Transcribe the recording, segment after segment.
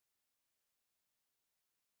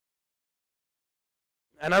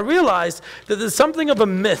And I realized that there's something of a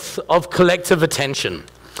myth of collective attention.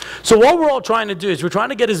 So what we're all trying to do is we're trying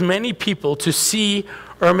to get as many people to see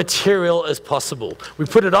our material as possible. We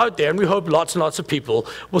put it out there and we hope lots and lots of people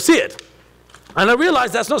will see it. And I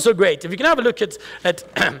realized that's not so great. If you can have a look at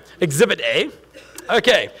Exhibit A.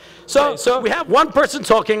 Okay, so we have one person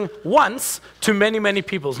talking once to many, many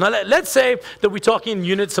people. Now let's say that we're talking in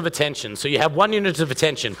units of attention. So you have 1 unit of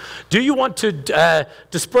attention. Do you want to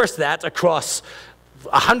disperse that across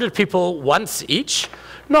 100 people once each?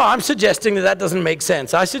 No, I'm suggesting that that doesn't make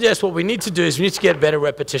sense. I suggest what we need to do is we need to get better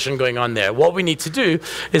repetition going on there. What we need to do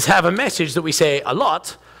is have a message that we say a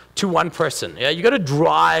lot to one person. Yeah, you got to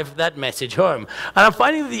drive that message home. And I'm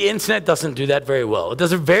finding that the internet doesn't do that very well. It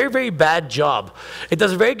does a very, very bad job. It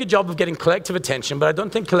does a very good job of getting collective attention, but I don't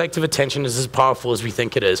think collective attention is as powerful as we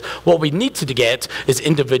think it is. What we need to get is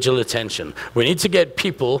individual attention. We need to get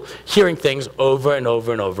people hearing things over and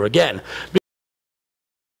over and over again.